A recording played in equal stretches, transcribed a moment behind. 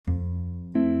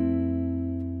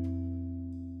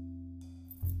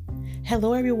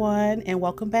Hello, everyone, and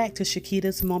welcome back to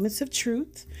Shakita's Moments of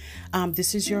Truth.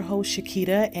 This is your host,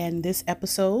 Shakita, and this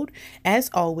episode, as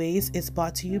always, is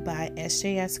brought to you by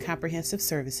SJS Comprehensive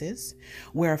Services,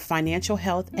 where financial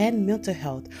health and mental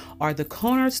health are the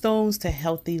cornerstones to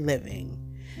healthy living.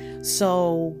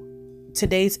 So,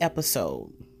 today's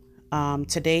episode,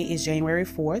 today is January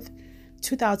 4th,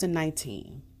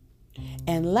 2019,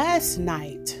 and last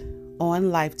night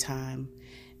on Lifetime,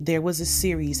 there was a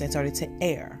series that started to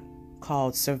air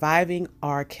called Surviving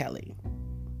R. Kelly.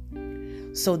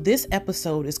 So this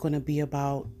episode is going to be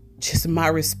about just my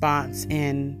response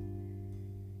and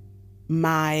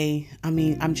I'm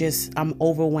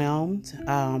overwhelmed.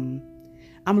 I'm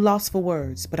lost for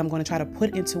words, but I'm going to try to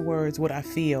put into words what I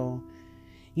feel,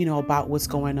 about what's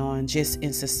going on just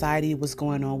in society, what's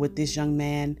going on with this young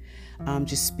man.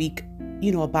 Just speak,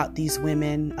 about these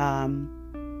women.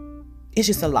 It's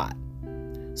just a lot.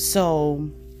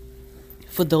 So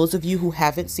for those of you who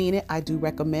haven't seen it, I do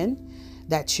recommend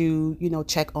that you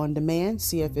check on demand,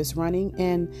 see if it's running,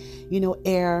 and,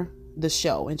 air the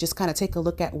show and just kind of take a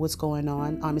look at what's going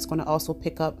on. It's going to also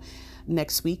pick up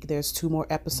next week. There's 2 more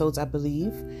episodes, I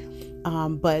believe.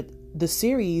 But the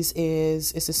series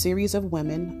it's a series of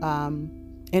women,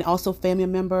 and also family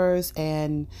members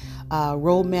and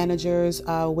role managers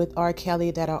with R.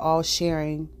 Kelly that are all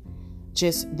sharing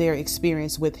just their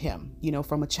experience with him,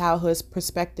 from a childhood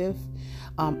perspective,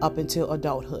 up until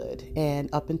adulthood and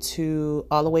up into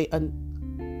all the way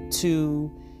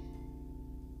to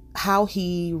how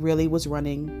he really was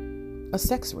running a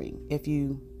sex ring, if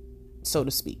you so to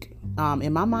speak.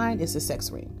 In my mind, it's a sex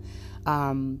ring.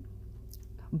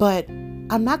 But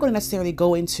I'm not going to necessarily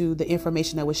go into the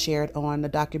information that was shared on the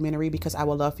documentary because I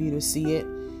would love for you to see it.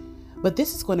 But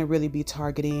this is going to really be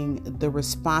targeting the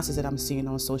responses that I'm seeing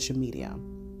on social media.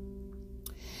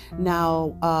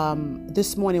 Now,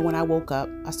 this morning when I woke up,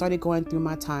 I started going through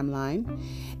my timeline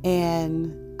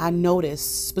and I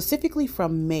noticed specifically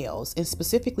from males and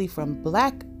specifically from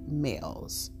Black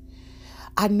males,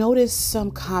 I noticed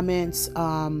some comments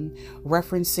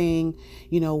referencing,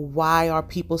 why are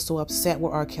people so upset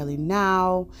with R. Kelly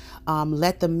now?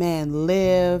 Let the man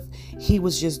live. He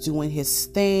was just doing his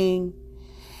thing.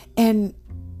 And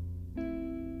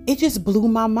it just blew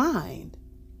my mind.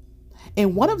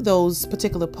 And one of those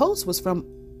particular posts was from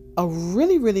a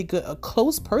really, really good, a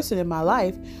close person in my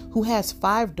life who has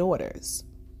 5 daughters.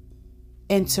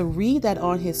 And to read that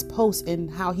on his post and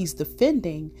how he's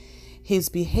defending his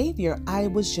behavior, I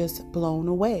was just blown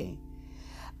away.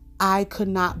 I could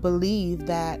not believe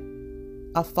that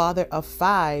a father of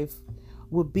 5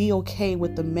 would be okay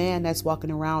with the man that's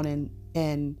walking around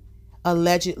and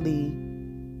allegedly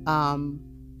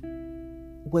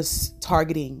was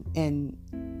targeting and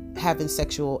having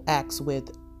sexual acts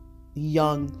with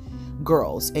young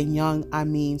girls. And young, I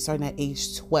mean starting at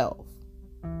age 12.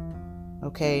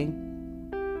 Okay.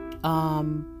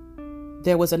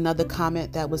 There was another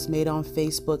comment that was made on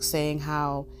Facebook saying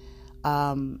how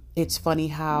it's funny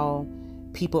how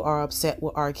people are upset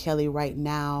with R. Kelly right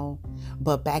now,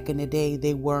 but back in the day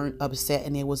they weren't upset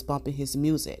and they was bumping his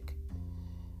music.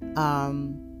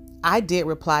 I did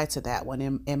reply to that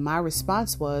one, and my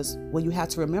response was, well, you have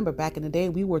to remember, back in the day,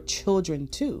 we were children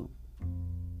too.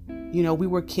 We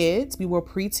were kids, we were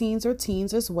preteens or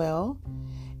teens as well,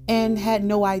 and had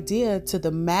no idea to the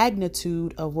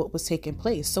magnitude of what was taking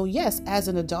place. So yes, as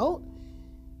an adult,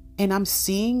 and I'm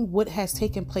seeing what has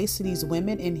taken place to these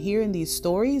women and hearing these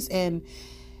stories and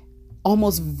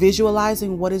almost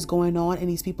visualizing what is going on in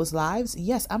these people's lives,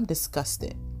 yes, I'm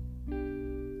disgusted.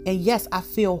 And yes, I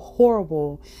feel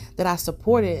horrible that I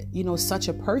supported, such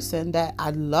a person that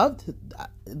I loved.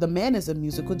 The man is a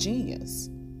musical genius.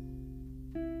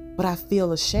 But I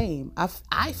feel ashamed.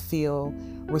 I feel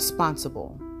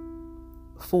responsible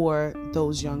for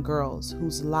those young girls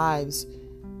whose lives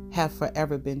have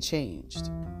forever been changed.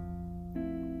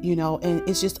 And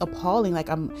it's just appalling. Like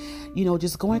I'm,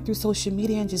 just going through social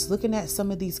media and just looking at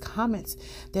some of these comments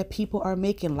that people are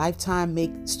making. Lifetime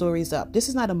make stories up. This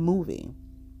is not a movie.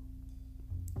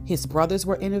 His brothers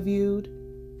were interviewed.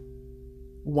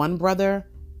 One brother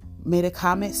made a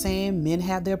comment saying men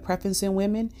have their preference in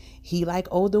women. He like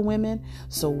older women.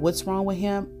 So what's wrong with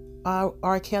him?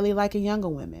 R. Kelly liking younger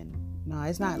women? No,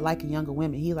 it's not liking younger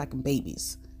women. He liking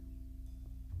babies.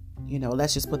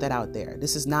 Let's just put that out there.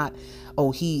 This is not,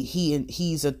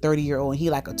 he's a 30-year-old and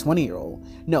he like a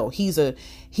 20-year-old. No, he's a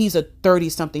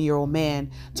 30-something-year-old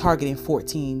man targeting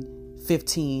 14,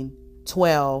 15,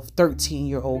 12,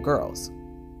 13-year-old girls.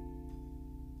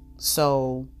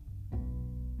 So,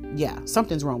 yeah,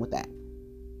 something's wrong with that.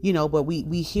 But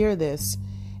we hear this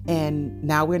and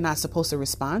now we're not supposed to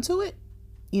respond to it.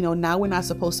 now we're not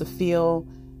supposed to feel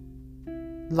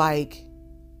like,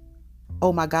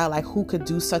 oh my God, like who could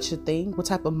do such a thing? What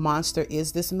type of monster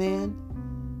is this man?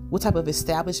 What type of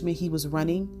establishment he was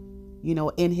running,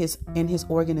 in his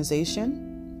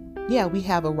organization? Yeah, we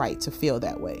have a right to feel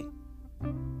that way.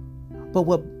 But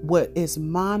what is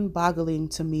mind-boggling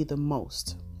to me the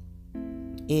most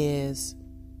is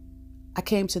I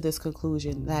came to this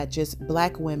conclusion that just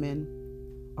Black women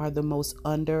are the most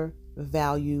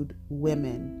undervalued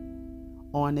women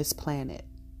on this planet.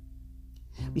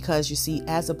 Because you see,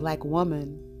 as a Black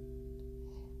woman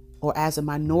or as a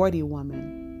minority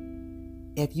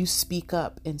woman, if you speak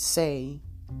up and say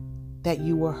that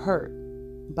you were hurt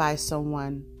by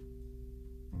someone,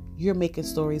 you're making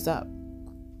stories up.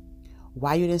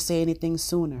 Why you didn't say anything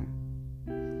sooner?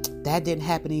 That didn't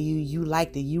happen to you. You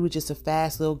liked it. You were just a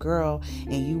fast little girl,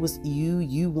 and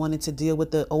you wanted to deal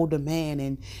with the older man,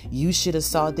 and you should have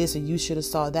saw this and you should have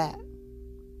saw that.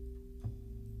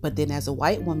 But then as a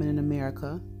white woman in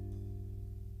America,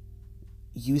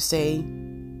 you say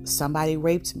somebody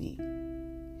raped me,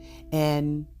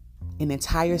 and an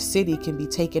entire city can be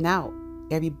taken out.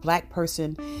 Every Black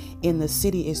person in the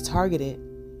city is targeted,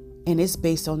 and it's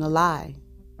based on a lie.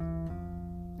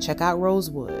 Check out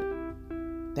Rosewood.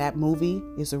 That movie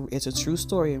is a true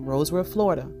story in Rosewood,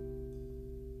 Florida,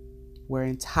 where an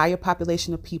entire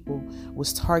population of people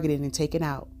was targeted and taken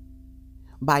out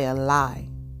by a lie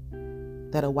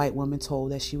that a white woman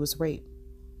told that she was raped.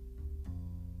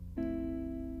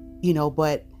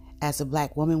 But as a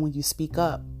Black woman, when you speak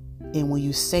up and when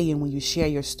you say and when you share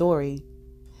your story,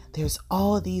 there's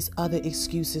all these other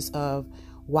excuses of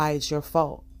why it's your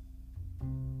fault.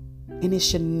 And it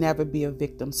should never be a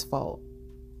victim's fault.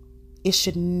 A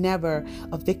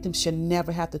victim should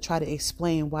never have to try to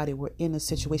explain why they were in the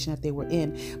situation that they were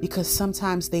in, because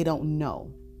sometimes they don't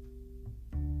know.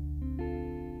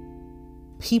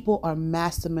 People are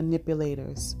master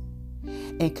manipulators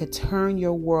and could turn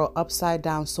your world upside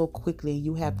down so quickly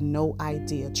you have no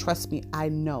idea. Trust me, I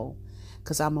know,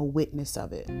 because I'm a witness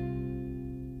of it.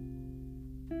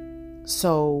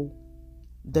 So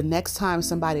the next time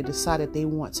somebody decided they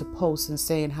want to post and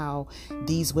saying how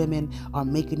these women are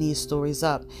making these stories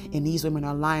up and these women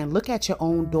are lying, look at your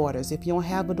own daughters. If you don't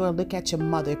have a daughter, look at your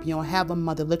mother. If you don't have a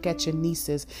mother, look at your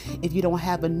nieces. If you don't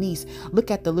have a niece,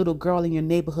 look at the little girl in your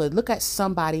neighborhood. Look at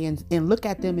somebody and look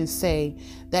at them and say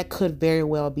that could very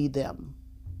well be them.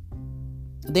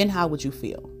 Then how would you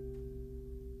feel?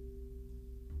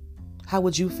 How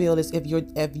would you feel as if your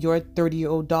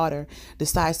 30-year-old daughter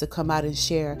decides to come out and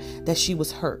share that she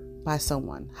was hurt by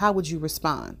someone? How would you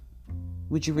respond?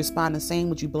 Would you respond the same?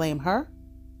 Would you blame her?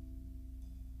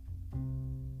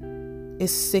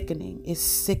 It's sickening. It's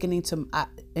sickening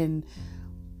and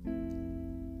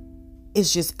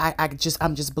it's just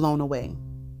I'm just blown away,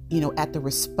 at the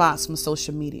response from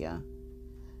social media,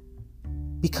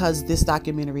 because this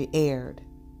documentary aired.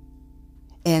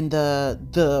 And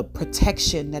the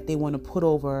protection that they want to put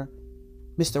over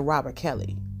Mr. Robert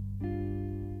Kelly.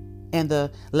 And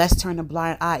the let's turn a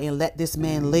blind eye and let this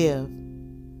man live,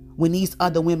 when these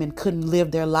other women couldn't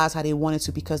live their lives how they wanted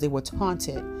to because they were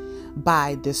taunted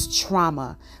by this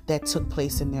trauma that took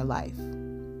place in their life.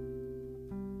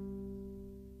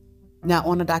 Now,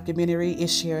 on the documentary,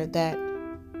 it shared that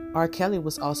R. Kelly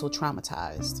was also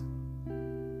traumatized.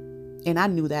 And I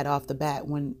knew that off the bat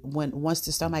when once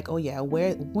this started, I'm like, oh yeah,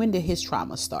 when did his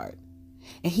trauma start?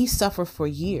 And he suffered for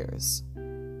years.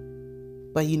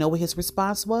 But you know what his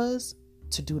response was?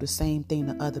 To do the same thing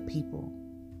to other people.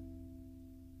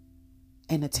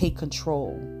 And to take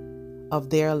control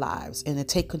of their lives and to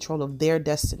take control of their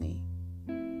destiny.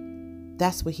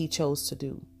 That's what he chose to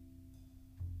do.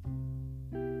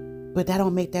 But that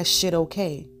don't make that shit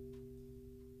okay.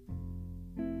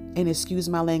 And excuse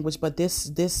my language, but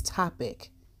this topic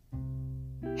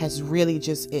has really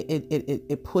just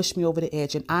it pushed me over the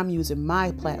edge, and I'm using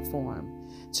my platform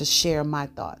to share my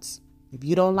thoughts. If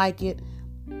you don't like it,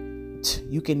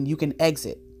 you can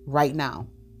exit right now.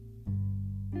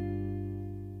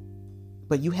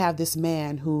 But you have this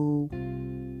man who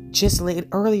just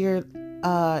earlier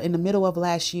in the middle of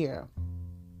last year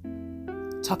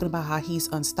talking about how he's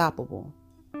unstoppable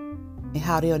and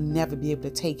how they'll never be able to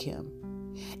take him.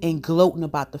 And gloating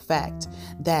about the fact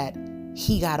that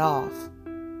he got off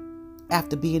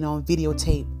after being on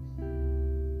videotape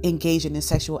engaging in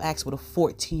sexual acts with a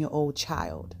 14-year-old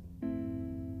child,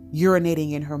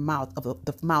 urinating in her mouth of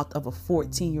the mouth of a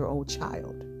 14-year-old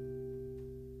child.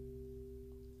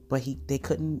 But they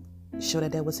couldn't show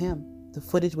that was him. The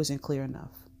footage wasn't clear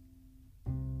enough.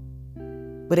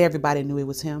 But everybody knew it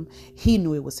was him. He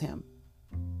knew it was him.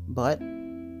 But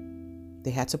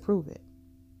they had to prove it.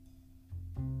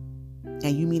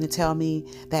 And you mean to tell me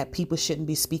that people shouldn't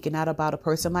be speaking out about a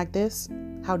person like this?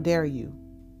 How dare you?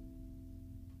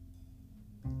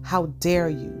 How dare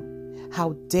you?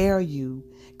 How dare you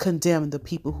condemn the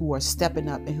people who are stepping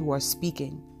up and who are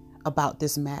speaking about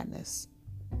this madness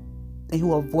and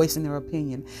who are voicing their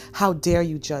opinion? How dare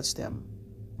you judge them?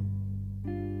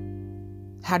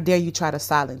 How dare you try to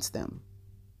silence them?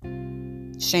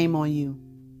 Shame on you.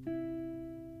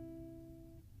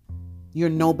 You're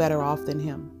no better off than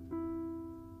him.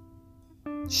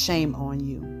 Shame on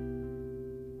you.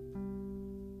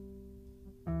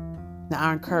 Now,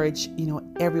 I encourage,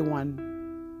 everyone,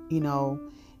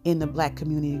 in the Black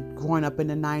community growing up in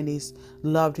the 90s,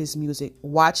 loved his music.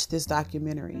 Watch this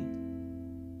documentary.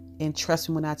 And trust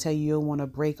me when I tell you, you'll want to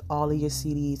break all of your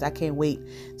CDs. I can't wait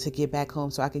to get back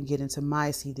home so I can get into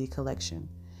my CD collection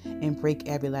and break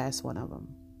every last one of them.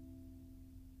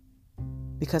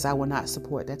 Because I will not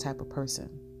support that type of person.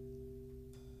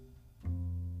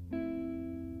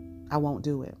 I won't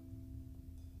do it.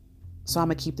 So I'm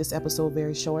going to keep this episode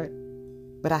very short,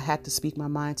 but I had to speak my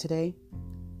mind today.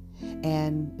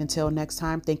 And until next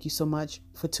time, thank you so much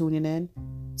for tuning in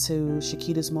to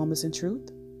Shakita's Moments in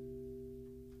Truth.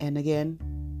 And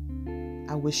again,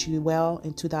 I wish you well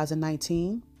in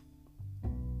 2019.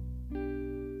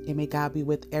 And may God be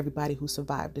with everybody who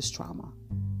survived this trauma.